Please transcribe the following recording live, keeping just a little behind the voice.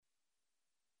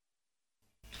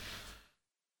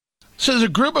So there's a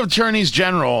group of attorneys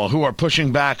general who are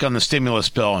pushing back on the stimulus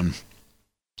bill, and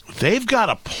they've got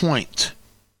a point.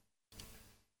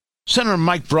 Senator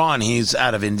Mike Braun, he's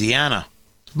out of Indiana.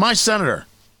 My senator.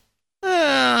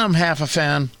 I'm half a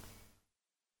fan.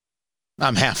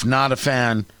 I'm half not a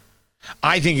fan.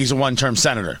 I think he's a one-term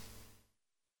senator.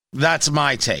 That's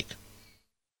my take.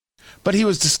 But he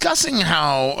was discussing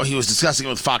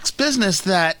with Fox Business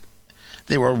that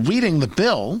they were reading the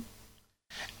bill,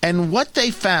 and what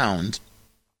they found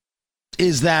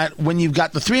is that when you've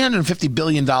got the $350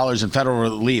 billion in federal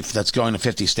relief that's going to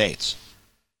 50 states,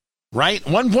 right?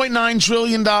 $1.9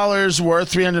 trillion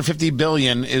worth, $350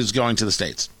 billion is going to the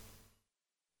states.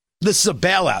 This is a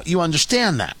bailout. You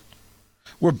understand that.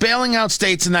 We're bailing out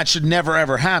states, and that should never,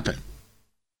 ever happen.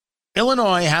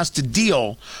 Illinois has to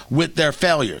deal with their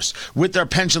failures, with their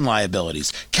pension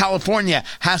liabilities. California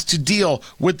has to deal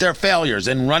with their failures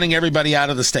and running everybody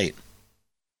out of the state.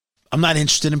 I'm not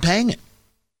interested in paying it.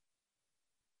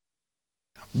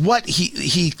 What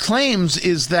he claims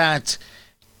is that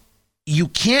you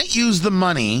can't use the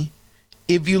money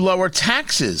if you lower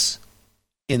taxes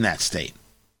in that state.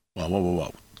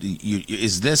 Whoa.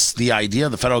 Is this the idea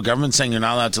of the federal government saying you're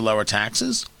not allowed to lower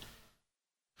taxes?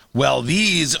 Well,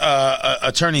 these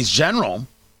attorneys general,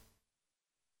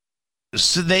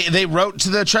 so they wrote to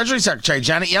the Treasury Secretary,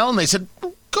 Janet Yellen. They said,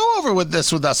 go over with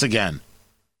this with us again.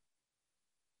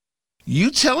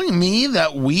 You telling me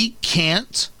that we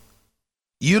can't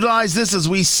utilize this as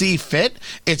we see fit?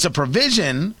 It's a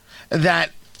provision that,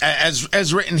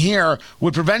 as written here,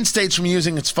 would prevent states from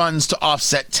using its funds to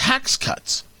offset tax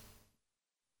cuts.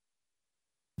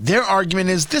 Their argument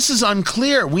is this is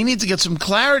unclear. We need to get some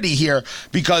clarity here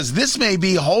because this may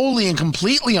be wholly and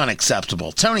completely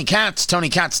unacceptable. Tony Katz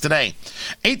today.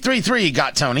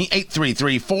 833-GOT-TONY,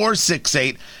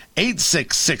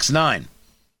 833-468-8669.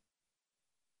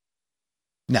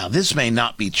 Now, this may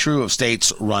not be true of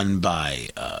states run by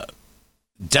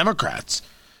Democrats,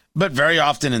 but very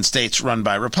often in states run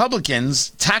by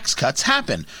Republicans, tax cuts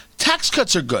happen. Tax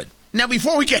cuts are good. Now,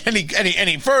 before we get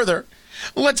any further,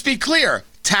 let's be clear.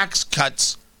 Tax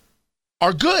cuts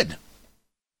are good.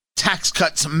 Tax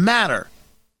cuts matter.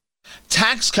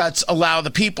 Tax cuts allow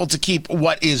the people to keep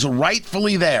what is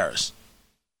rightfully theirs.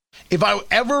 If I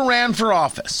ever ran for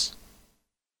office,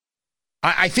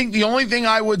 I think the only thing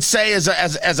I would say as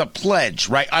a pledge,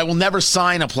 right? I will never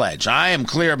sign a pledge. I am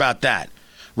clear about that,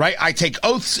 right? I take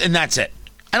oaths and that's it.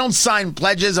 I don't sign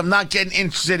pledges. I'm not getting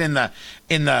interested in the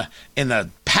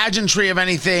pageantry of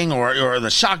anything or the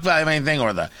shock value of anything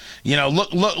or the,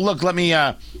 look, let me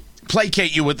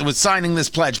placate you with signing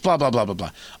this pledge, blah, blah, blah, blah, blah.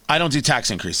 I don't do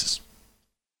tax increases.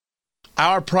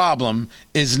 Our problem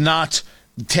is not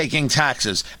taking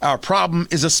taxes. Our problem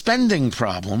is a spending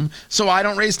problem, so I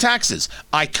don't raise taxes.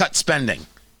 I cut spending.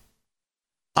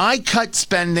 I cut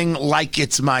spending like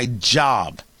it's my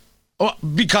job. Well,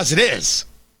 because it is.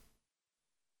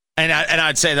 And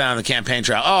I'd say that on the campaign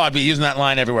trail. Oh, I'd be using that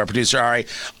line everywhere, producer Ari.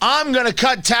 I'm going to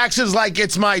cut taxes like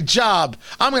it's my job.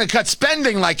 I'm going to cut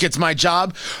spending like it's my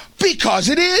job because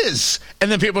it is.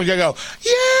 And then people are going to go,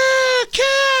 yeah,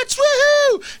 cats,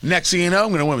 woohoo. Next thing you know, I'm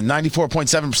going to win with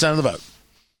 94.7% of the vote.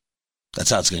 That's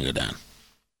how it's going to go down.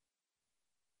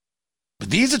 But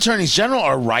these attorneys general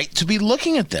are right to be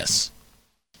looking at this.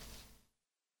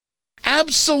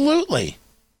 Absolutely.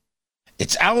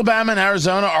 It's Alabama and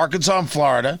Arizona, Arkansas and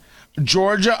Florida,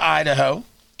 Georgia, Idaho,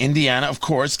 Indiana, of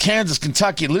course, Kansas,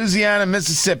 Kentucky, Louisiana,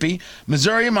 Mississippi,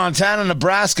 Missouri, Montana,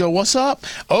 Nebraska, what's up?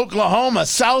 Oklahoma,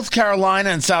 South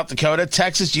Carolina and South Dakota,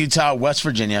 Texas, Utah, West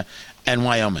Virginia, and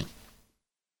Wyoming.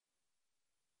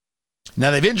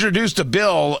 Now, they've introduced a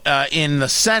bill in the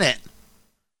Senate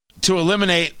to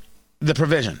eliminate the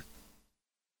provision.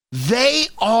 They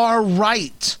are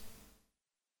right.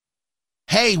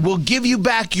 Hey, we'll give you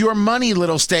back your money,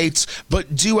 little states,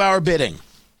 but do our bidding.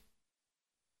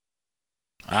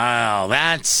 Oh,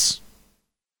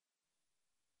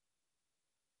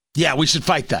 yeah, we should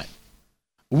fight that.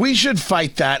 We should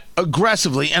fight that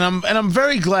aggressively, and I'm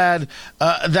very glad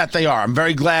that they are. I'm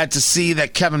very glad to see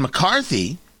that Kevin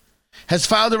McCarthy has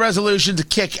filed a resolution to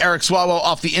kick Eric Swalwell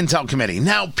off the Intel Committee.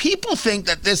 Now, people think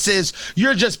that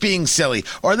you're just being silly,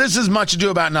 or this is much ado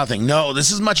about nothing. No, this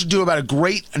is much ado about a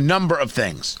great number of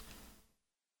things.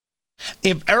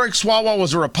 If Eric Swalwell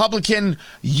was a Republican,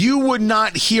 you would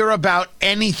not hear about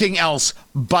anything else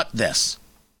but this.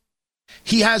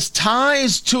 He has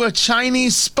ties to a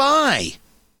Chinese spy.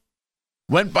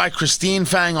 Went by Christine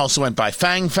Fang, also went by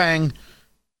Fang Fang.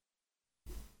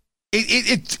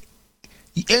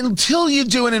 until you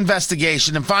do an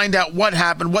investigation and find out what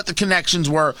happened, what the connections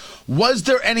were, was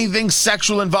there anything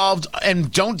sexual involved?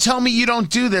 And don't tell me you don't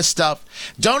do this stuff.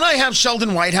 Don't I have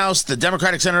Sheldon Whitehouse, the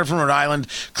Democratic senator from Rhode Island,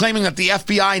 claiming that the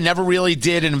FBI never really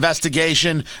did an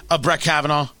investigation of Brett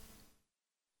Kavanaugh?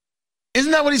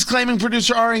 Isn't that what he's claiming,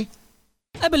 producer Ari?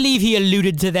 I believe he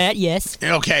alluded to that, yes.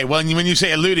 Okay, well, when you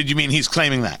say alluded, you mean he's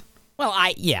claiming that? Well,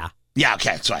 yeah. Yeah,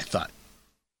 okay, that's what I thought.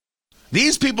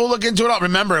 These people look into it all.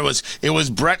 Remember, it was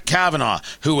Brett Kavanaugh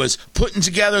who was putting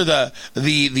together the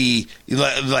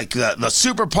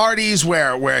super parties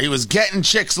where he was getting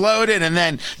chicks loaded, and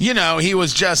then he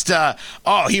was just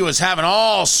he was having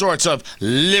all sorts of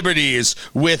liberties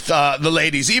with the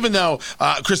ladies. Even though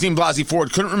Christine Blasey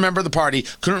Ford couldn't remember the party,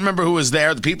 couldn't remember who was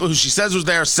there. The people who she says was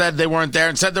there said they weren't there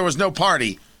and said there was no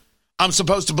party. I'm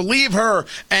supposed to believe her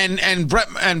and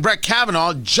Brett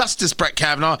Kavanaugh, Justice Brett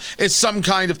Kavanaugh, is some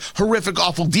kind of horrific,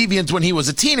 awful deviant when he was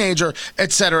a teenager,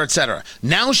 et cetera, et cetera.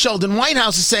 Now Sheldon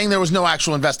Whitehouse is saying there was no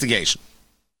actual investigation.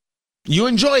 You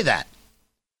enjoy that.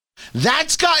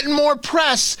 That's gotten more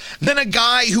press than a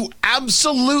guy who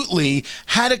absolutely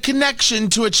had a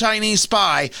connection to a Chinese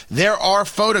spy. There are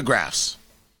photographs.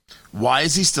 Why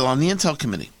is he still on the Intel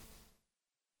Committee?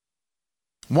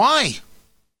 Why?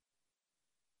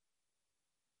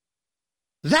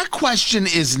 That question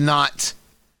is not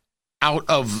out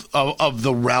of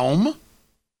the realm.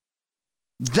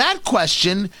 That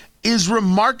question is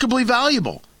remarkably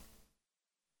valuable.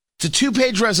 It's a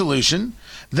 2-page resolution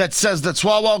that says that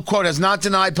Swalwell, quote, has not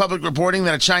denied public reporting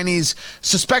that a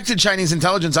suspected Chinese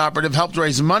intelligence operative helped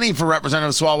raise money for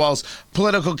Representative Swalwell's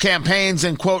political campaigns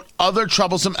and, quote, other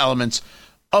troublesome elements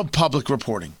of public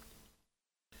reporting.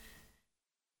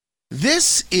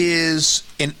 This is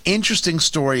an interesting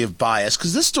story of bias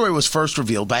because this story was first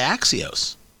revealed by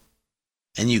Axios.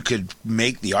 And you could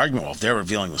make the argument, well, if they're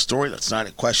revealing the story, that's not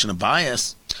a question of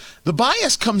bias. The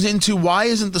bias comes into why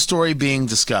isn't the story being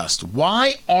discussed?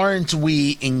 Why aren't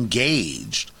we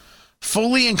engaged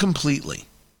fully and completely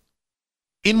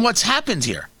in what's happened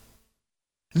here?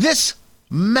 This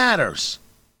matters.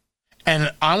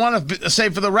 And I want to say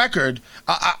for the record,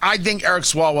 I think Eric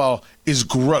Swalwell is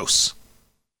gross.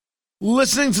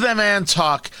 Listening to that man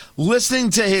talk,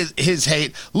 listening to his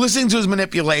hate, listening to his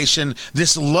manipulation,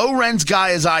 this low-rent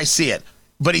guy as I see it.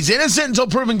 But he's innocent until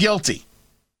proven guilty.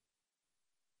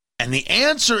 And the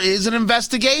answer is an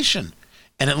investigation.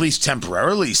 And at least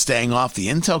temporarily staying off the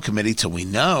Intel Committee till we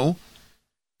know.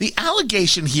 The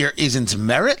allegation here isn't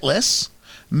meritless.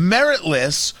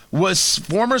 Meritless was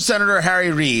former Senator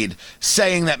Harry Reid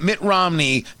saying that Mitt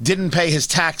Romney didn't pay his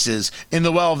taxes in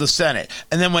the well of the Senate.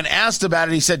 And then when asked about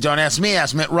it, he said, don't ask me,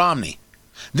 ask Mitt Romney.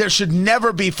 There should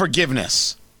never be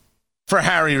forgiveness for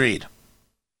Harry Reid.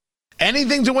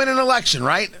 Anything to win an election,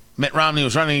 right? Mitt Romney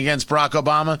was running against Barack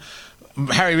Obama.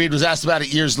 Harry Reid was asked about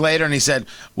it years later, and he said,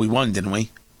 we won, didn't we?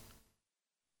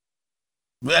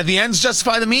 The ends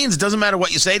justify the means. It doesn't matter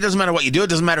what you say. It doesn't matter what you do. It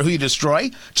doesn't matter who you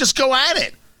destroy. Just go at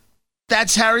it.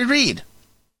 That's Harry Reid.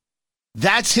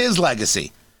 That's his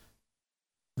legacy.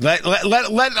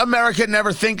 Let America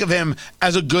never think of him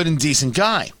as a good and decent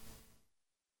guy.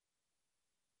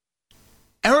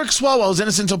 Eric Swalwell is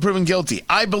innocent until proven guilty.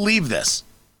 I believe this.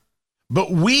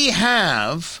 But we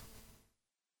have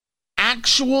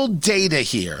actual data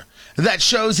here that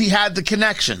shows he had the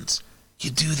connections.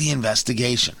 You do the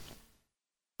investigation.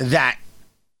 That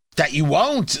you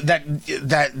won't,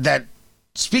 that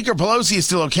Speaker Pelosi is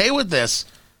still okay with this,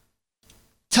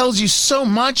 tells you so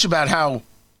much about how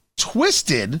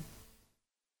twisted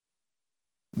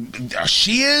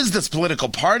she is, this political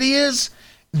party is.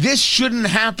 This shouldn't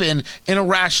happen in a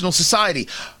rational society,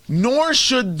 nor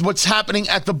should what's happening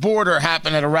at the border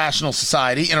happen in a rational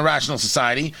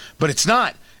society, but it's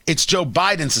not. It's Joe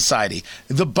Biden's society.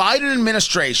 The Biden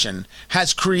administration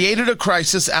has created a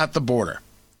crisis at the border.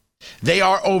 They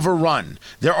are overrun.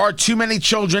 There are too many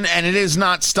children, and it is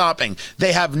not stopping.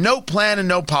 They have no plan and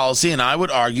no policy, and I would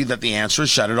argue that the answer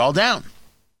is shut it all down.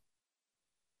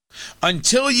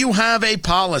 Until you have a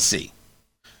policy,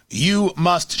 you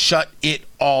must shut it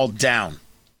all down.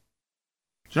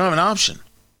 You don't have an option.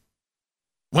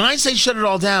 When I say shut it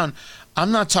all down,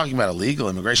 I'm not talking about illegal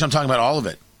immigration. I'm talking about all of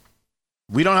it.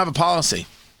 We don't have a policy.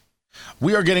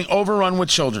 We are getting overrun with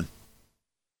children.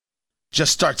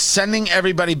 Just start sending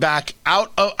everybody back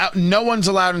out. No one's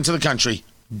allowed into the country.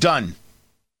 Done.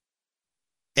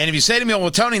 And if you say to me,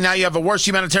 well, Tony, now you have a worse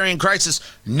humanitarian crisis.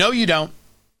 No, you don't.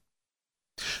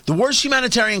 The worst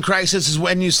humanitarian crisis is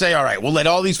when you say, all right, we'll let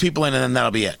all these people in and then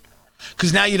that'll be it.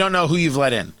 Because now you don't know who you've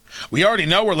let in. We already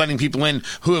know we're letting people in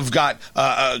who have got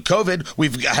COVID.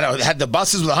 We've had the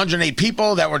buses with 108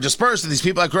 people that were dispersed, and these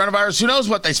people had coronavirus. Who knows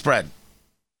what they spread?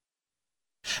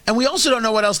 And we also don't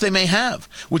know what else they may have,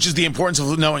 which is the importance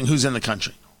of knowing who's in the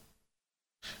country.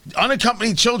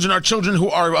 Unaccompanied children are children who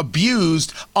are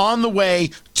abused on the way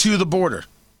to the border.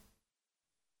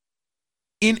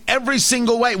 In every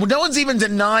single way. Well, no one's even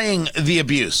denying the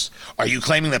abuse. Are you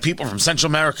claiming that people from Central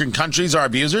American countries are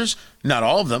abusers? Not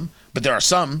all of them, but there are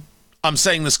some. I'm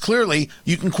saying this clearly.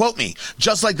 You can quote me.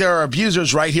 Just like there are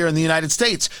abusers right here in the United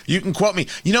States. You can quote me.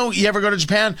 You know, you ever go to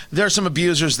Japan? There are some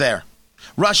abusers there.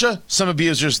 Russia, some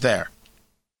abusers there.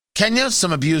 Kenya,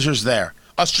 some abusers there.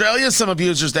 Australia, some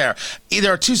abusers there.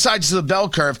 There are two sides to the bell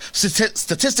curve.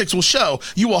 Statistics will show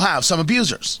you will have some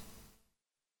abusers.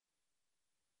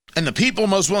 And the people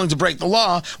most willing to break the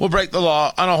law will break the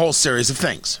law on a whole series of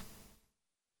things.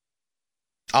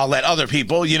 I'll let other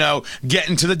people, get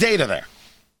into the data there.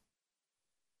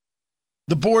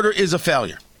 The border is a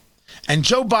failure. And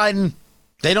Joe Biden,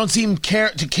 they don't seem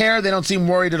to care. They don't seem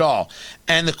worried at all.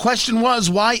 And the question was,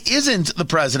 why isn't the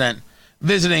president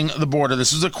visiting the border?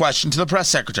 This was a question to the press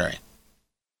secretary.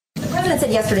 The president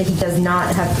said yesterday he does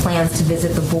not have plans to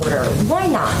visit the border. Why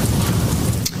not?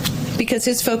 Because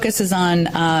his focus is on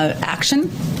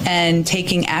action and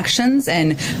taking actions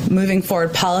and moving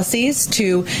forward policies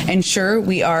to ensure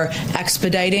we are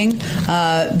expediting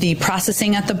the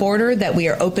processing at the border, that we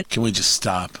are open. Can we just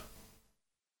stop?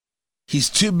 He's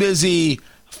too busy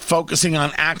focusing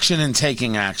on action and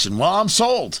taking action. Well, I'm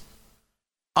sold.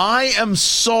 I am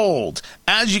sold.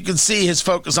 As you can see, his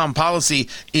focus on policy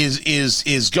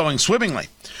is going swimmingly.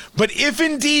 But if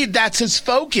indeed that's his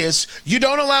focus, you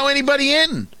don't allow anybody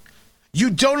in. You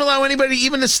don't allow anybody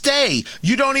even to stay.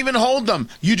 You don't even hold them.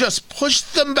 You just push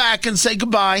them back and say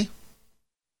goodbye.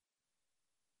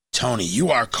 Tony, you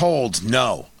are cold.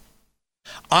 No.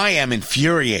 I am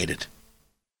infuriated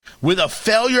with a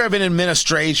failure of an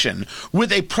administration,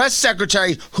 with a press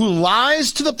secretary who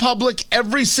lies to the public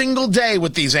every single day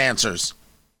with these answers.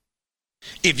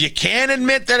 If you can't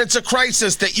admit that it's a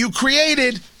crisis that you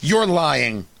created, you're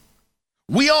lying.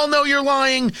 We all know you're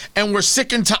lying, and we're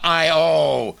sick and tired.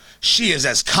 Oh, she is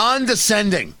as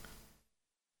condescending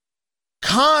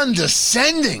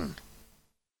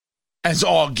as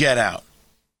all get out.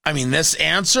 I mean, this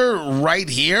answer right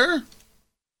here.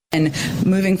 And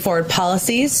moving forward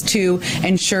policies to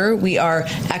ensure we are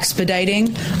expediting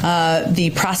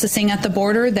the processing at the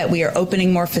border, that we are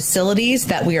opening more facilities,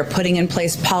 that we are putting in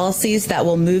place policies that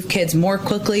will move kids more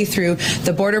quickly through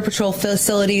the Border Patrol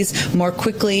facilities, more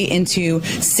quickly into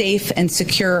safe and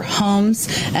secure homes.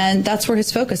 And that's where his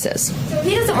focus is. So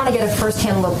he doesn't want to get a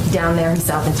firsthand look down there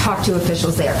himself and talk to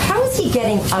officials there. How is he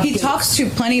getting updates? He talks to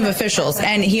plenty of officials,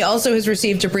 and he also has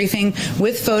received a briefing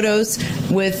with photos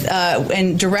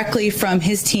and directly from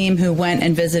his team who went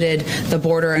and visited the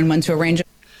border and went to arrange.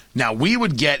 Now, we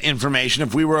would get information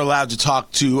if we were allowed to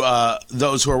talk to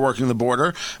those who are working the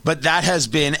border, but that has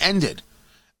been ended.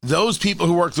 Those people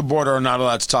who work the border are not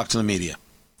allowed to talk to the media.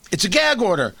 It's a gag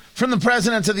order from the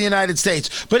President of the United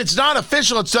States, but it's not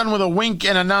official. It's done with a wink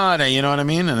and a nod, you know what I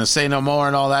mean? And a say no more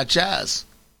and all that jazz.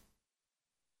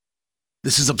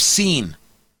 This is obscene,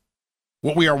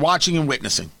 what we are watching and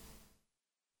witnessing.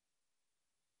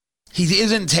 He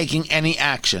isn't taking any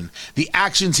action. The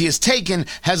actions he has taken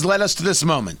has led us to this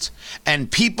moment. And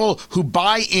people who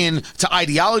buy in to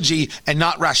ideology and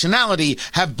not rationality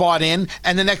have bought in.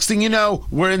 And the next thing you know,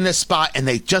 we're in this spot, and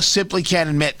they just simply can't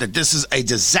admit that this is a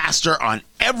disaster on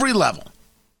every level.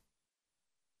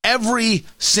 Every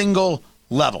single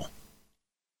level.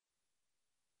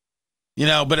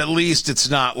 But at least it's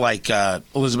not like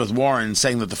Elizabeth Warren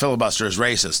saying that the filibuster is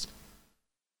racist.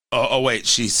 Oh, wait,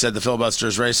 she said the filibuster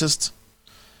is racist?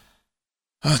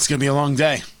 Oh, it's going to be a long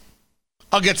day.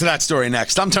 I'll get to that story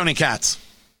next. I'm Tony Katz.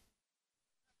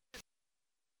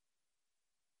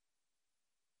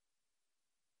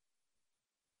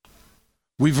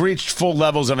 We've reached full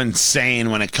levels of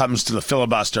insane when it comes to the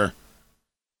filibuster.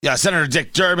 Yeah, Senator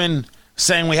Dick Durbin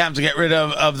saying we have to get rid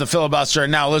of the filibuster,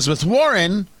 and now Elizabeth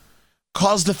Warren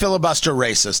calls the filibuster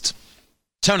racist.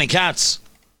 Tony Katz.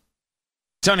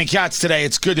 Tony Katz today.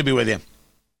 It's good to be with you.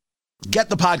 Get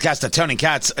the podcast at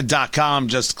TonyKatz.com.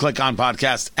 Just click on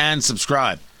podcast and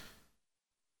subscribe.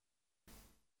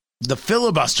 The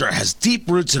filibuster has deep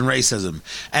roots in racism,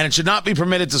 and it should not be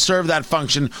permitted to serve that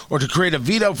function or to create a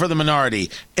veto for the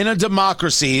minority. In a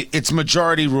democracy, it's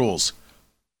majority rules.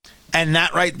 And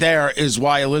that right there is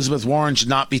why Elizabeth Warren should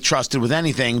not be trusted with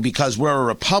anything, because we're a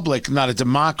republic, not a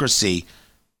democracy.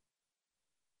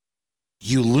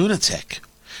 You lunatic.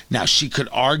 Now, she could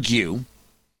argue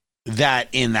that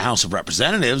in the House of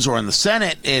Representatives or in the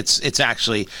Senate, it's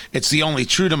the only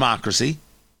true democracy,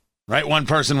 right? One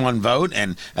person, one vote,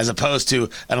 and as opposed to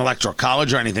an electoral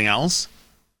college or anything else.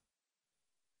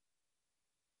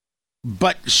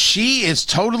 But she is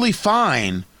totally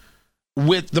fine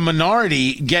with the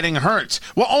minority getting hurt.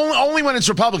 Well, only when it's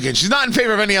Republicans. She's not in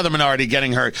favor of any other minority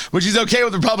getting hurt, but she's okay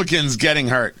with Republicans getting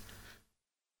hurt.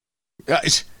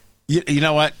 You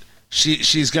know what?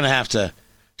 She's gonna have to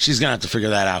figure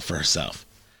that out for herself.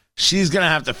 She's gonna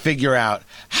have to figure out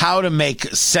how to make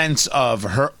sense of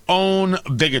her own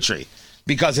bigotry,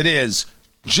 because it is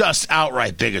just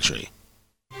outright bigotry.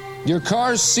 Your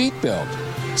car's seatbelt,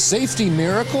 safety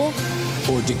miracle,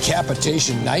 or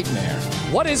decapitation nightmare?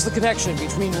 What is the connection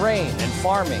between rain and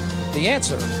farming? The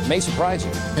answer may surprise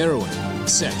you. Heroin,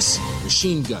 sex,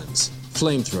 machine guns,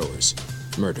 flamethrowers,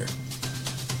 murder.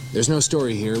 There's no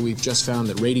story here. We've just found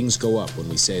that ratings go up when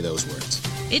we say those words.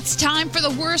 It's time for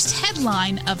the worst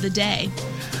headline of the day.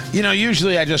 You know,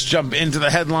 usually I just jump into the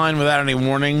headline without any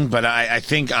warning, but I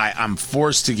think I'm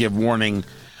forced to give warning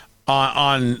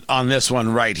on this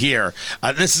one right here.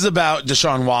 This is about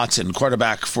Deshaun Watson,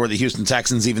 quarterback for the Houston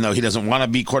Texans, even though he doesn't want to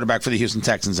be quarterback for the Houston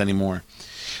Texans anymore.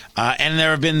 And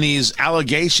there have been these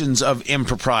allegations of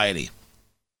impropriety.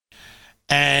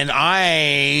 And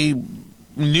I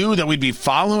knew that we'd be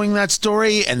following that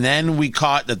story, and then we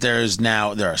caught that there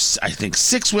are, I think,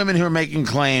 6 women who are making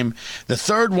claim. The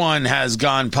third one has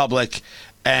gone public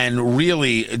and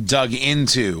really dug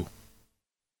into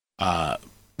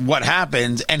what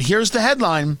happened. And here's the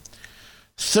headline: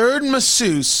 third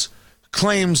masseuse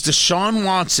claims Deshaun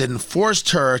Watson forced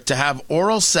her to have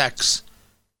oral sex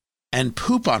and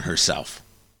poop on herself.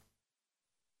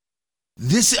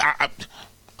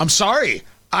 I'm sorry.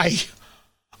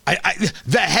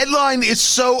 The headline is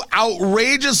so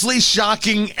outrageously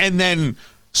shocking and then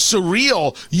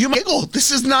surreal. You giggle.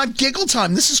 This is not giggle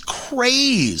time. This is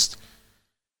crazed.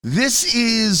 This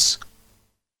is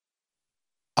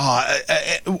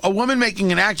a woman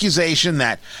making an accusation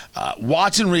that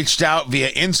Watson reached out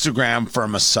via Instagram for a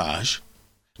massage,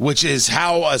 which is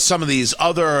how some of these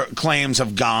other claims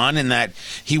have gone, and that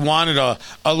he wanted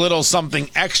a little something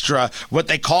extra, what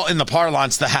they call in the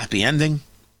parlance the happy ending,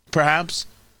 perhaps.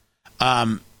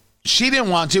 She didn't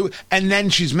want to, and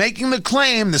then she's making the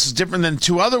claim, this is different than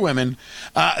 2 other women,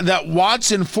 that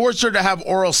Watson forced her to have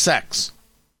oral sex.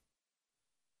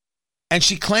 And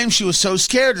she claims she was so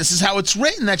scared, this is how it's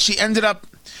written, that she ended up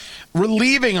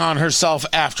relieving on herself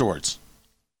afterwards.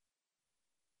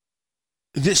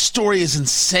 This story is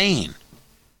insane.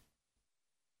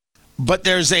 But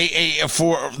there's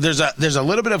a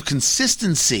little bit of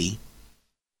consistency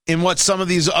in what some of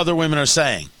these other women are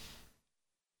saying.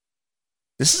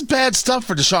 This is bad stuff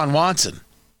for Deshaun Watson.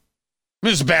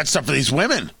 This is bad stuff for these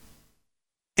women.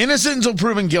 Innocent until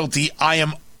proven guilty. I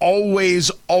am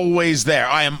always there.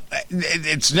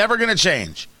 It's never going to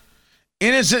change.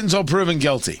 Innocent until proven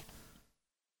guilty.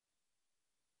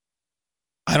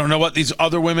 I don't know what these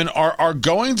other women are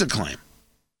going to claim.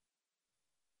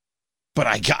 But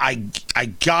I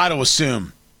got to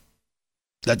assume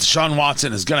that Deshaun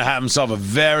Watson is going to have himself a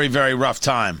very, very rough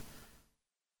time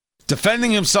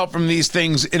defending himself from these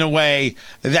things in a way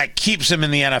that keeps him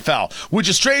in the NFL, which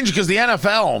is strange because the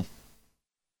NFL,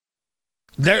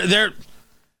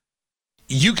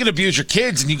 you can abuse your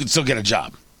kids and you can still get a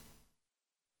job.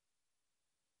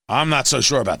 I'm not so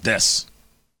sure about this.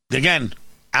 Again,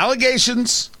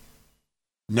 allegations.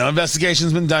 No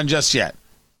investigation's been done just yet.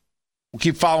 We'll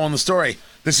keep following the story.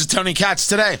 This is Tony Katz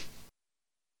Today.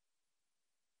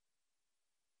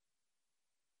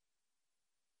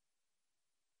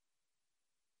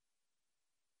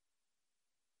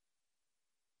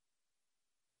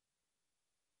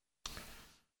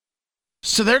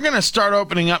 So they're going to start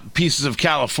opening up pieces of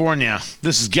California.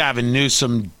 This is Gavin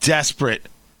Newsom, desperate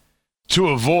to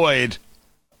avoid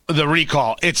the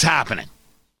recall. It's happening.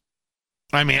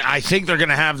 I mean, I think they're going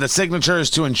to have the signatures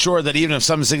to ensure that even if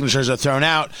some signatures are thrown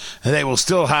out, they will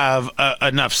still have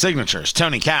enough signatures.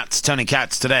 Tony Katz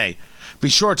Today. Be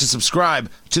sure to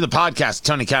subscribe to the podcast,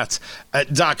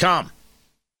 TonyKatz.com.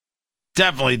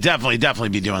 Definitely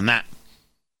be doing that.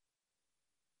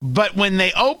 But when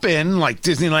they open, like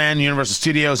Disneyland, Universal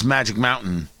Studios, Magic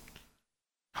Mountain,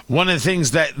 one of the things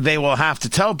that they will have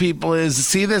to tell people is,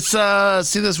 see this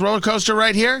roller coaster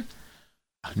right here?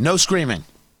 No screaming.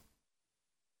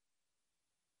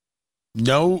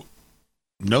 No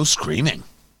screaming.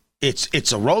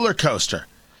 It's a roller coaster.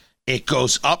 It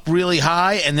goes up really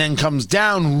high and then comes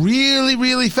down really,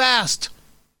 really fast.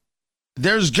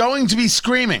 There's going to be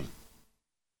screaming.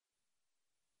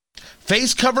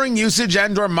 Face covering usage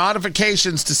and or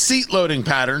modifications to seat loading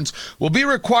patterns will be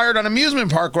required on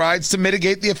amusement park rides to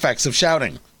mitigate the effects of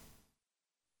shouting.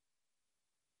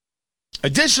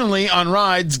 Additionally, on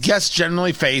rides, guests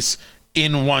generally face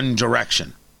in one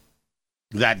direction.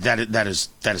 That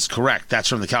is correct. That's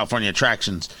from the California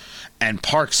Attractions and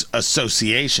Parks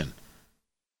Association.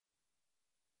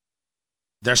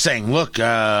 They're saying, look,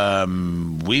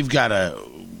 we've got to,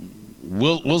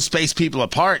 we'll space people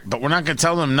apart, but we're not going to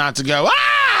tell them not to go,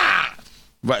 ah!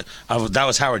 But that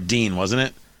was Howard Dean, wasn't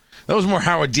it? That was more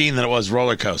Howard Dean than it was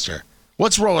Roller Coaster.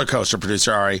 What's Roller Coaster,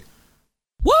 producer Ari?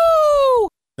 Woo!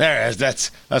 There it is. That's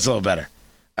a little better.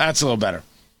 That's a little better.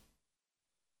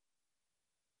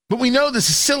 But we know this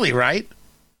is silly, right?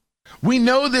 We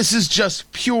know this is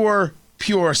just pure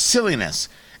silliness.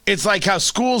 It's like how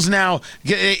schools now,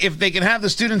 if they can have the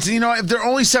students, if they're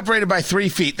only separated by 3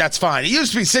 feet, that's fine. It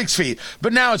used to be 6 feet,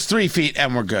 but now it's 3 feet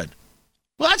and we're good.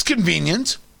 Well, that's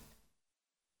convenient.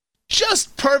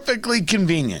 Just perfectly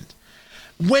convenient.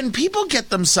 When people get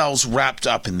themselves wrapped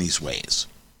up in these ways,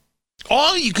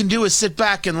 all you can do is sit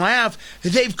back and laugh.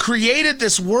 They've created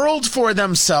this world for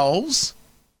themselves.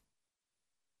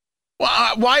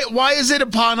 Why is it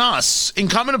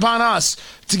incumbent upon us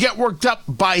to get worked up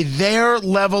by their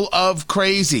level of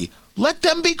crazy? Let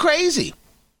them be crazy.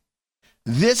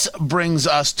 This brings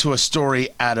us to a story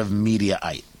out of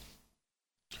Mediaite.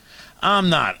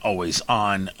 I'm not always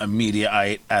on a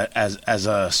Mediaite as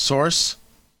a source.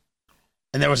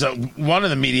 And there was one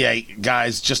of the Mediaite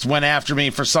guys just went after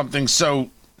me for something so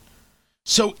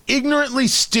ignorantly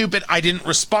stupid, I didn't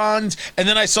respond, and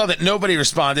then I saw that nobody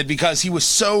responded because he was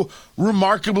so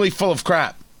remarkably full of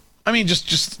crap. I mean,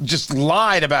 just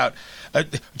lied about,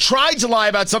 tried to lie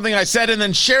about something I said, and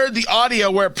then shared the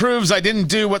audio where it proves I didn't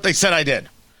do what they said I did.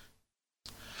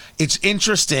 It's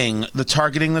interesting, the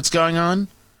targeting that's going on.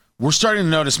 We're starting to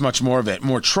notice much more of it.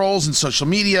 More trolls in social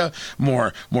media,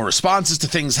 more responses to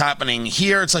things happening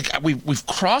here. It's like we've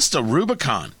crossed a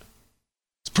Rubicon.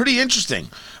 It's pretty interesting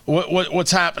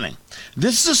what's happening.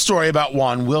 This is a story about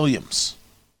Juan Williams.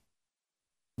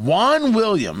 Juan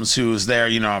Williams, who is there,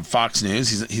 on Fox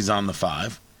News, he's on the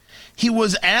 5. He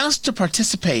was asked to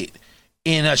participate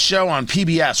in a show on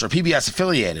PBS or PBS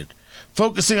affiliated,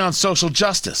 focusing on social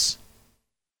justice.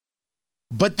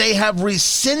 But they have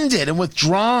rescinded and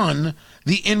withdrawn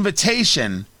the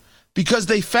invitation because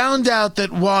they found out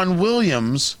that Juan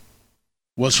Williams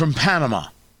was from Panama.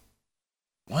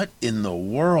 What in the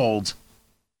world?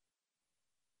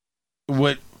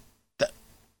 What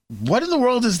in the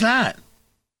world is that?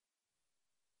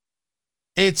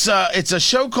 It's a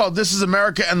show called This Is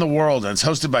America and the World, and it's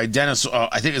hosted by Dennis,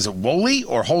 I think, is it Wholey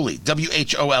or Holy?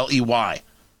 Wholey.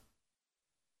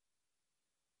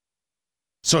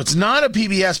 So it's not a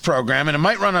PBS program, and it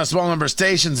might run on a small number of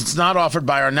stations. It's not offered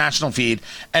by our national feed,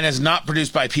 and is not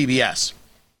produced by PBS.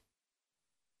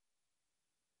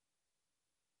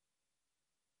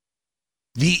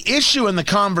 The issue in the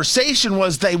conversation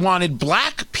was they wanted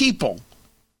black people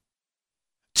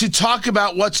to talk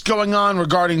about what's going on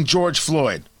regarding George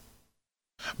Floyd.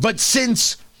 But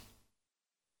since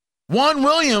Juan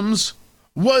Williams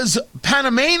was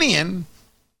Panamanian,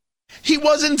 he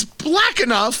wasn't black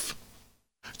enough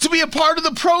to be a part of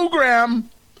the program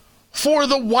for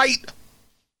the white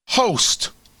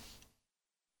host.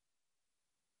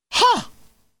 Huh.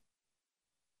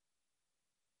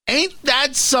 Ain't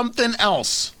that something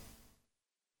else?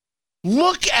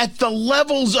 Look at the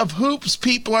levels of hoops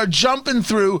people are jumping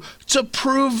through to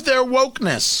prove their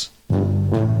wokeness.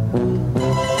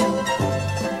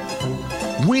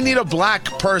 We need a black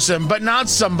person, but not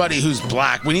somebody who's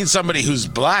black. We need somebody who's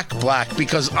black,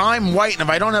 because I'm white, and if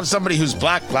I don't have somebody who's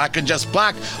black, and just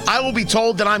black, I will be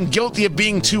told that I'm guilty of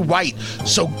being too white.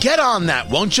 So get on that,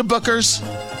 won't you, bookers?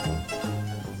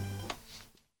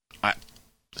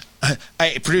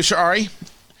 Hey, producer Ari,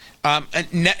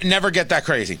 never get that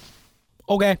crazy.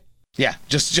 Okay. Yeah,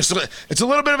 just it's a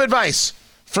little bit of advice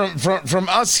from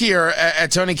us here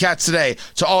at Tony Katz Today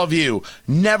to all of you.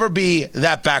 Never be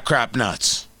that backcrap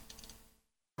nuts.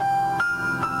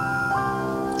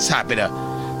 Just happy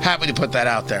to put that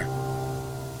out there.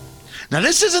 Now,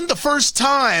 this isn't the first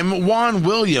time Juan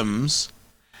Williams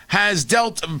has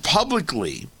dealt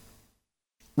publicly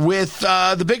with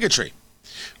the bigotry.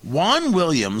 Juan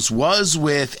Williams was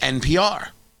with NPR,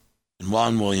 and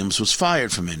Juan Williams was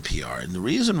fired from NPR. And the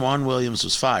reason Juan Williams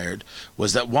was fired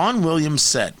was that Juan Williams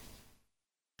said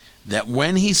that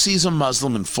when he sees a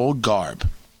Muslim in full garb,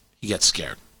 he gets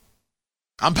scared.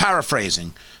 I'm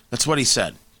paraphrasing. That's what he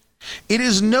said. It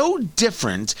is no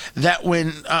different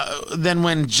than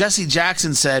when Jesse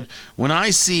Jackson said, when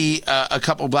I see a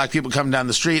couple of black people coming down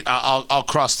the street, I'll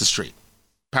cross the street.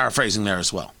 Paraphrasing there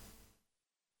as well.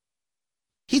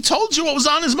 He told you what was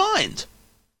on his mind.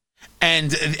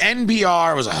 And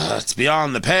NPR was, it's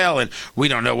beyond the pale, and we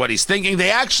don't know what he's thinking.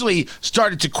 They actually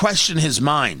started to question his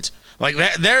mind. Like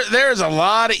there's a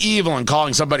lot of evil in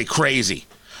calling somebody crazy.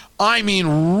 I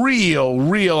mean,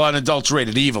 real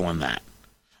unadulterated evil in that.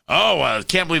 Oh, I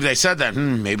can't believe they said that.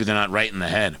 Maybe they're not right in the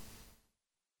head.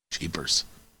 Jeepers.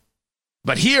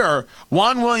 But here,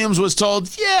 Juan Williams was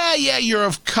told, yeah, you're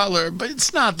of color, but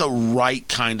it's not the right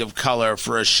kind of color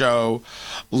for a show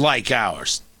like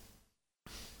ours.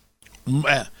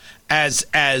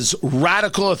 As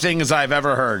radical a thing as I've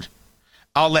ever heard,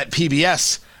 I'll let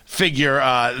PBS figure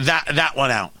that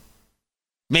one out.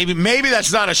 Maybe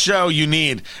that's not a show you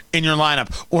need in your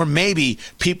lineup, or maybe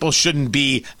people shouldn't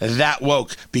be that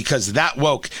woke, because that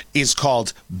woke is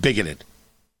called bigoted.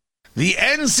 The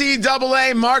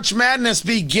NCAA March Madness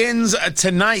begins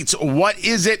tonight. What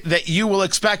is it that you will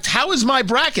expect? How is my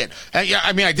bracket?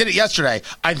 I mean, I did it yesterday.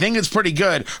 I think it's pretty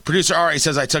good. Producer Ari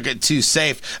says I took it too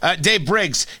safe. Dave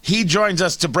Briggs, he joins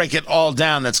us to break it all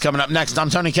down. That's coming up next. I'm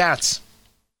Tony Katz.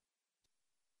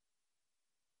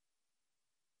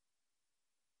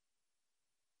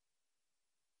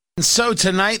 And so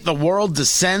tonight, the world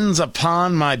descends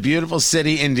upon my beautiful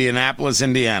city, Indianapolis,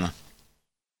 Indiana.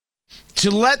 To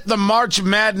let the March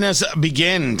Madness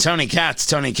begin, Tony Katz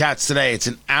today. It's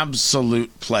an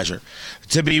absolute pleasure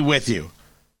to be with you.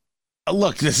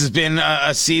 Look, this has been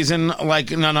a season like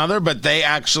none other, but they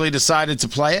actually decided to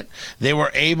play it. They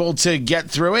were able to get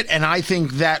through it, and I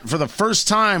think that for the first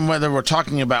time, whether we're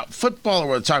talking about football or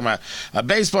we're talking about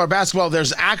baseball or basketball,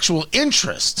 there's actual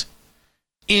interest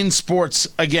in sports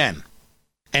again,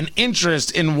 an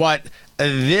interest in what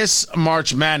this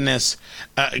March Madness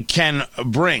can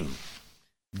bring.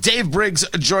 Dave Briggs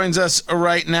joins us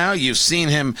right now. You've seen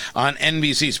him on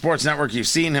NBC Sports Network. You've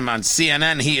seen him on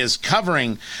CNN. He is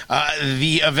covering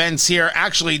the events here,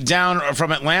 actually down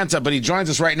from Atlanta, but he joins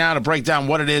us right now to break down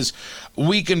what it is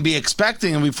we can be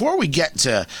expecting. And before we get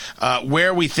to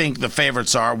where we think the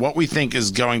favorites are, what we think is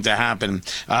going to happen,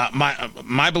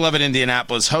 my beloved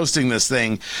Indianapolis hosting this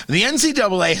thing, the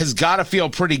NCAA has got to feel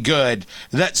pretty good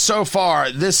that so far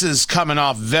this is coming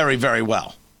off very, very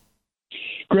well.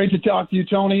 Great to talk to you,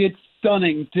 Tony. It's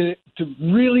stunning to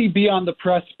really be on the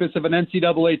precipice of an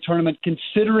NCAA tournament,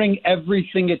 considering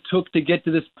everything it took to get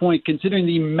to this point, considering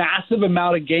the massive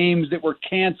amount of games that were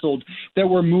canceled, that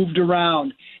were moved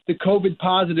around, the COVID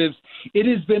positives. It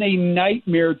has been a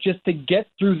nightmare just to get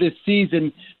through this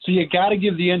season. So you got to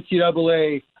give the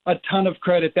NCAA a ton of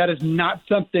credit. That is not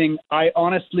something I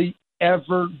honestly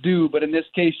ever do, but in this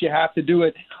case, you have to do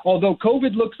it. Although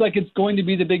COVID looks like it's going to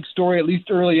be the big story, at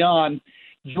least early on.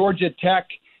 Georgia Tech,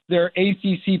 their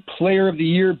ACC Player of the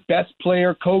Year, best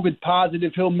player, COVID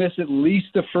positive. He'll miss at least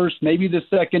the first, maybe the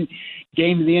second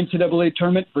game of the NCAA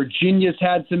tournament. Virginia's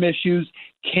had some issues.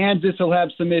 Kansas will have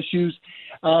some issues.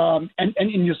 And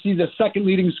you'll see the second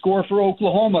leading scorer for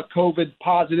Oklahoma, COVID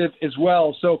positive as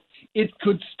well. So it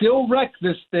could still wreck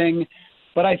this thing,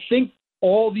 but I think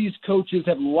all these coaches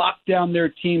have locked down their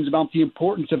teams about the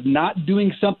importance of not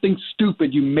doing something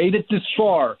stupid. You made it this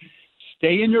far.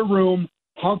 Stay in your room.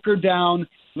 Hunker down.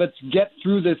 Let's get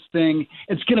through this thing.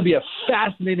 It's going to be a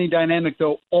fascinating dynamic,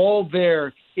 though, all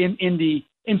there in Indy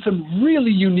in some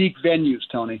really unique venues,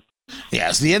 Tony.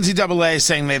 Yes, the NCAA is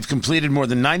saying they've completed more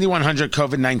than 9,100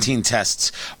 COVID-19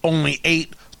 tests, only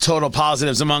 8 total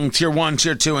positives among Tier 1,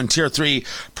 Tier 2, and Tier 3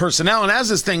 personnel. And as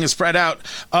this thing is spread out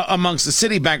amongst the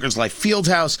city, Bankers Life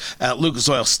Fieldhouse, Lucas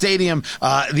Oil Stadium,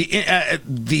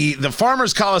 the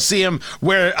Farmers Coliseum,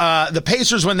 where the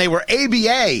Pacers, when they were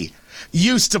ABA,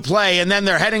 used to play, and then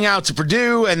they're heading out to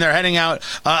Purdue and they're heading out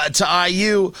to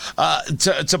IU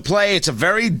to play. It's a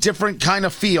very different kind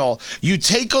of feel. You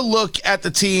take a look at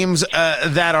the teams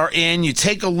that are in. You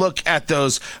take a look at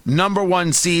those number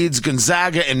 1 seeds,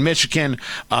 Gonzaga and Michigan,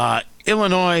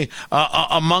 Illinois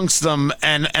amongst them,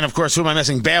 and of course, who am I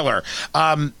missing? Baylor.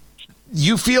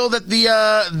 You feel that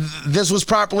this was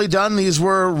properly done? These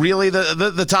were really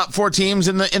the top 4 teams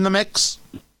in the mix?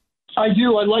 I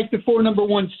do. I like the 4 number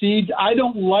 1 seeds. I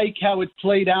don't like how it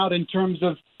played out in terms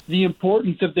of the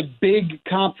importance of the big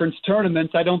conference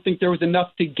tournaments. I don't think there was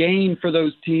enough to gain for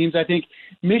those teams. I think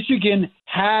Michigan,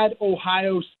 had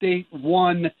Ohio State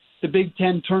won the Big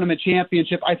Ten tournament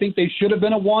championship, I think they should have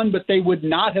been a 1, but they would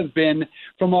not have been,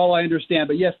 from all I understand.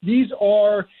 But yes, these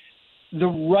are the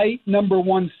right number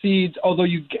 1 seeds, although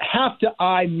you have to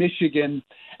eye Michigan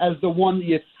as the one that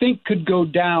you think could go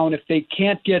down if they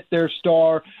can't get their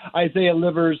star, Isaiah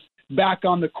Livers, back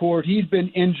on the court. He's been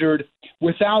injured.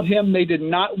 Without him, they did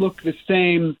not look the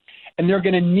same, and they're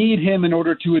going to need him in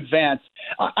order to advance.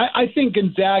 I think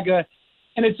Gonzaga,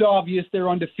 and it's obvious they're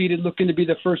undefeated, looking to be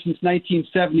the first since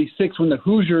 1976 when the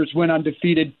Hoosiers went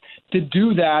undefeated to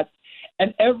do that.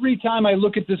 And every time I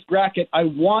look at this bracket, I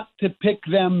want to pick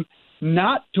them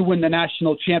not to win the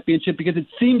national championship because it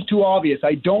seems too obvious.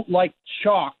 I don't like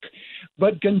chalk,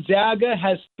 but Gonzaga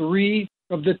has 3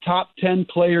 of the top 10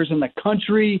 players in the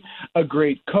country, a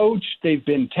great coach. They've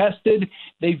been tested.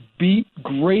 They've beat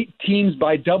great teams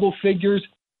by double figures.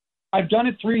 I've done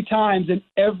it 3 times, and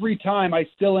every time I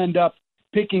still end up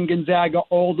picking Gonzaga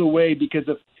all the way because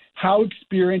of how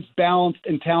experienced, balanced,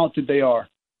 and talented they are.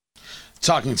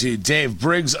 Talking to Dave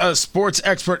Briggs, a sports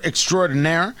expert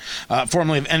extraordinaire,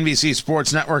 formerly of NBC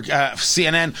Sports Network,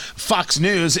 CNN, Fox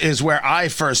News is where I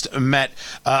first met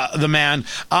the man.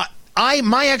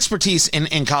 My expertise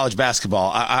in college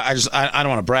basketball, I don't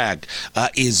want to brag,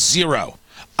 is zero.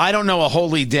 I don't know a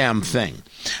holy damn thing.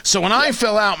 So when I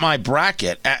fill out my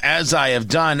bracket, as I have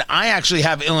done, I actually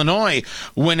have Illinois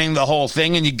winning the whole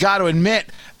thing. And you got to admit,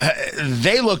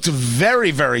 they looked very,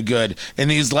 very good in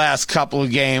these last couple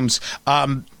of games.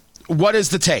 What is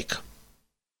the take?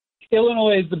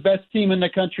 Illinois is the best team in the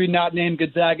country, not named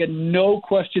Gonzaga. No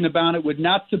question about it. Would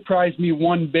not surprise me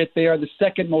one bit. They are the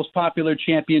second most popular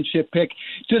championship pick.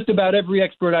 Just about every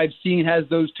expert I've seen has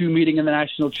those 2 meeting in the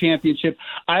national championship.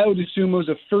 Ayo Dosunmu was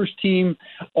a first-team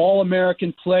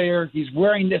All-American player. He's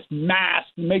wearing this mask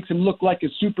that makes him look like a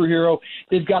superhero.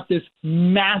 They've got this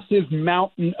massive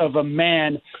mountain of a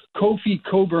man, Kofi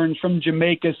Cockburn from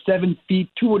Jamaica, 7 feet,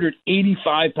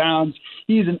 285 pounds.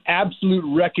 He's an absolute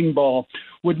wrecking ball.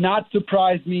 Would not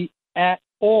surprise me at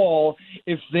all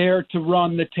if they're to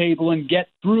run the table and get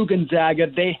through Gonzaga.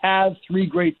 They have 3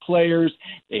 great players.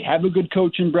 They have a good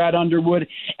coach in Brad Underwood.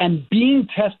 And being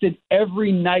tested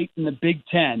every night in the Big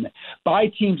Ten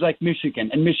by teams like Michigan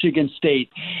and Michigan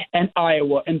State and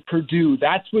Iowa and Purdue,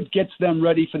 that's what gets them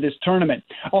ready for this tournament.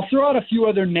 I'll throw out a few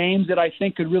other names that I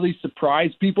think could really surprise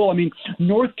people. I mean,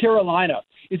 North Carolina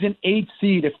is an 8th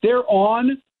seed. If they're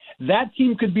on, that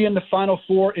team could be in the Final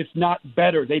Four, if not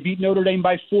better. They beat Notre Dame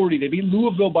by 40. They beat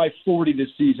Louisville by 40 this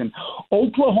season.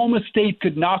 Oklahoma State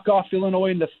could knock off Illinois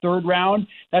in the 3rd round.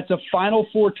 That's a Final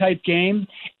Four type game.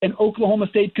 And Oklahoma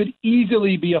State could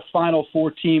easily be a Final Four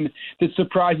team that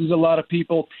surprises a lot of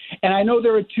people. And I know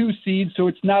they're a 2 seed, so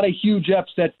it's not a huge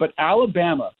upset, but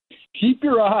Alabama, keep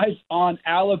your eyes on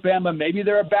Alabama. Maybe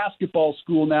they're a basketball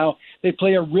school now. They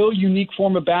play a real unique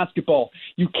form of basketball.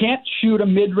 You can't shoot a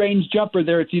mid-range jumper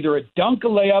there. It's either a dunk, a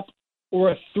layup,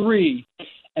 or a 3.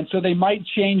 And so they might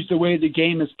change the way the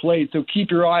game is played. So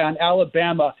keep your eye on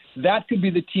Alabama. That could be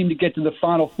the team to get to the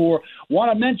Final Four.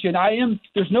 Want to mention,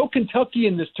 there's no Kentucky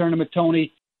in this tournament,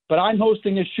 Tony, but I'm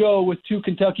hosting a show with 2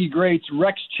 Kentucky greats,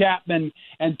 Rex Chapman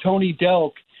and Tony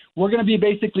Delk. We're going to be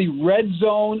basically red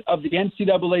zone of the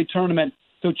NCAA tournament.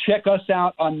 So check us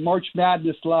out on March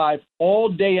Madness Live all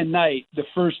day and night, the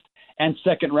 1st and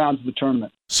 2nd rounds of the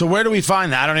tournament. So where do we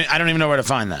find that? I don't even know where to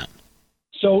find that.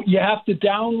 So you have to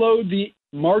download the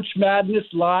March Madness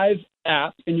Live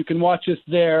app, and you can watch us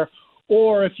there.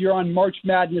 Or if you're on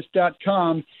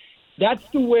marchmadness.com, that's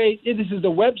the way. This is the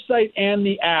website and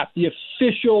the app, the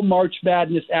official March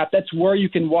Madness app. That's where you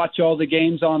can watch all the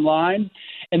games online.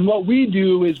 And what we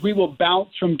do is we will bounce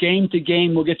from game to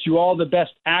game. We'll get you all the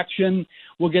best action.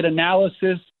 We'll get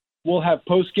analysis. We'll have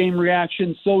post-game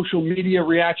reaction, social media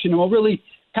reaction, and we'll really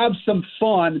have some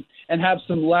fun and have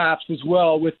some laughs as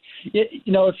well. With, if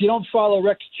you don't follow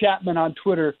Rex Chapman on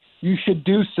Twitter, you should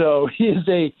do so. He is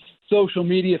a social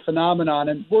media phenomenon,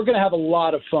 and we're going to have a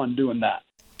lot of fun doing that.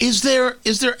 Is there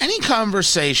any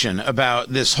conversation about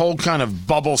this whole kind of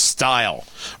bubble style,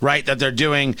 right, that they're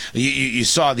doing? You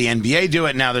saw the NBA do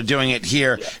it. Now they're doing it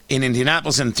here in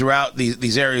Indianapolis and throughout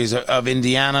these areas of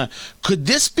Indiana. Could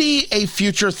this be a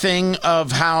future thing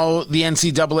of how the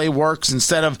NCAA works?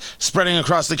 Instead of spreading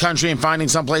across the country and finding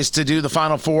someplace to do the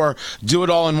Final Four, do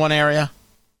it all in one area?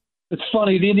 It's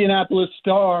funny, the Indianapolis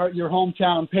Star, your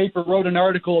hometown paper, wrote an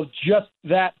article of just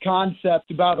that concept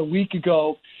about a week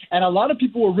ago. And a lot of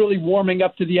people were really warming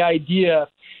up to the idea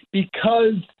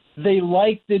because they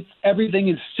like that everything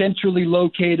is centrally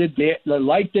located. They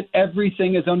like that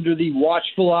everything is under the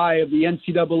watchful eye of the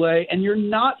NCAA, and you're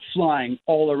not flying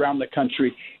all around the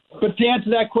country. But to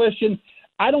answer that question,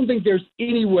 I don't think there's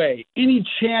any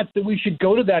chance that we should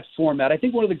go to that format. I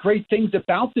think one of the great things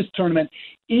about this tournament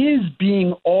is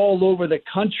being all over the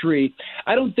country.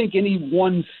 I don't think any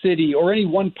one city or any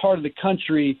one part of the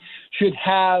country should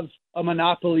have a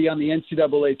monopoly on the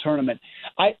NCAA tournament.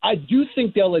 I do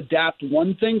think they'll adapt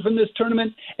one thing from this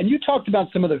tournament, and you talked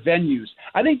about some of the venues.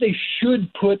 I think they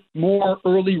should put more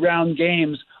early round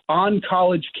games on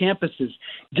college campuses.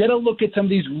 Get a look at some of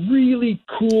these really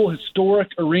cool historic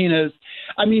arenas.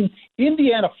 I mean,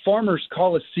 Indiana Farmers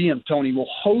Coliseum, Tony, will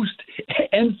host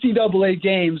NCAA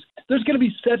games. There's going to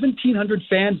be 1,700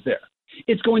 fans there.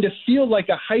 It's going to feel like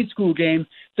a high school game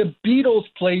The Beatles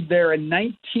played there in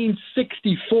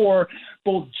 1964.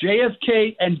 Both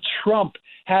JFK and Trump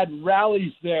had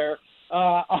rallies there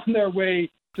on their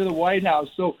way to the White House.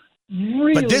 So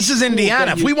really, but this is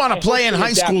Indiana. If we want to play in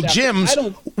high school gyms, I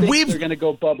don't think they're going to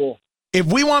go bubble. If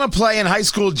we want to play in high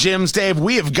school gyms, Dave,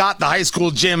 we have got the high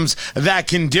school gyms that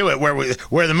can do it.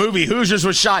 Where the movie Hoosiers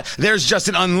was shot, there's just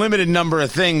an unlimited number of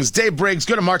things. Dave Briggs,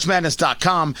 go to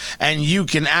marchmadness.com, and you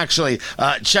can actually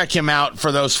check him out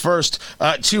for those first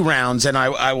 2 rounds. And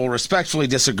I will respectfully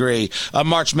disagree.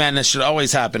 March Madness should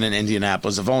always happen in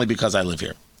Indianapolis, if only because I live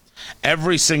here.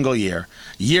 Every single year,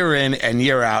 year in and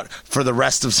year out, for the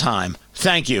rest of time.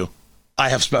 Thank you. I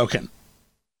have spoken.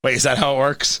 Wait, is that how it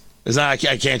works? Is that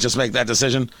I can't just make that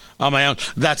decision on my own?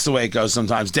 That's the way it goes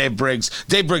sometimes. Dave Briggs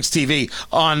TV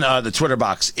on the Twitter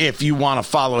box if you want to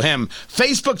follow him.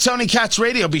 Facebook, Tony Katz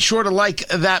Radio. Be sure to like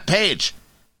that page.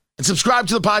 And subscribe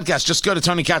to the podcast. Just go to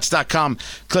TonyKatz.com,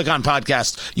 click on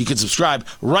podcast. You can subscribe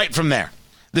right from there.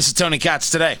 This is Tony Katz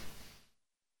Today.